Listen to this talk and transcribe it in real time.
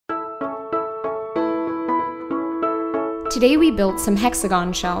Today we built some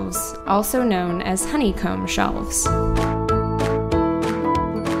hexagon shelves, also known as honeycomb shelves.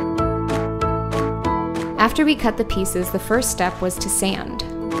 After we cut the pieces, the first step was to sand.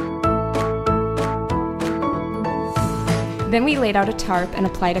 Then we laid out a tarp and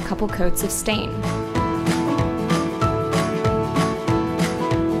applied a couple coats of stain.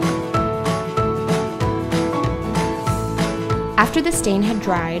 After the stain had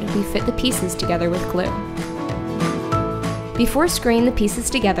dried, we fit the pieces together with glue. Before screwing the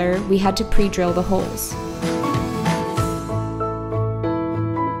pieces together, we had to pre-drill the holes.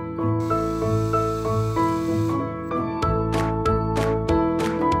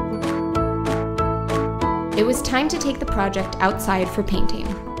 It was time to take the project outside for painting.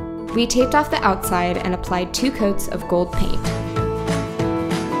 We taped off the outside and applied 2 coats of gold paint.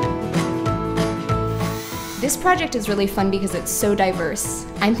 This project is really fun because it's so diverse.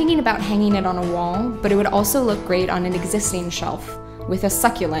 I'm thinking about hanging it on a wall, but it would also look great on an existing shelf with a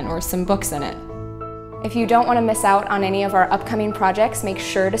succulent or some books in it. If you don't want to miss out on any of our upcoming projects, make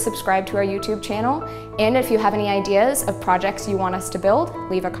sure to subscribe to our YouTube channel. And if you have any ideas of projects you want us to build,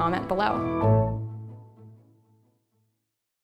 leave a comment below.